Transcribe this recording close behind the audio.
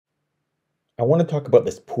I want to talk about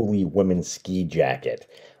this Pooluly women's ski jacket.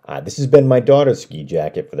 This has been my daughter's ski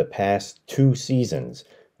jacket for the past 2 seasons.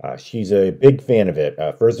 She's a big fan of it.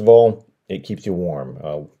 First of all, it keeps you warm.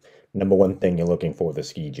 Number one thing you're looking for with a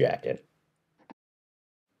ski jacket.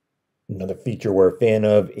 Another feature we're a fan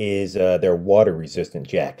of is their water-resistant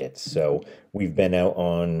jackets. So we've been out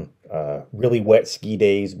on really wet ski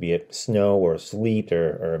days, be it snow or sleet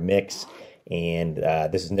or a mix, and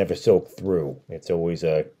this has never soaked through. It's always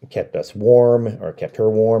kept us warm or kept her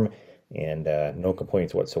warm, and no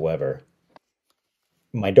complaints whatsoever.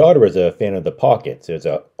 My daughter is a fan of the pockets. There's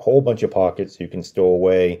a whole bunch of pockets you can stow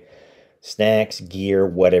away snacks, gear,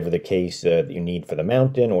 whatever the case that you need for the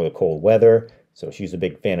mountain or the cold weather. So she's a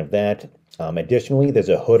big fan of that. Additionally, there's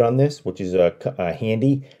a hood on this, which is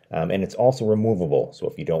handy, and it's also removable. So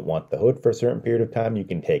if you don't want the hood for a certain period of time, you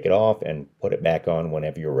can take it off and put it back on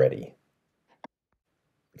whenever you're ready.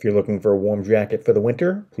 If you're looking for a warm jacket for the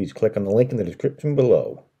winter, please click on the link in the description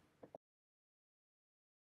below.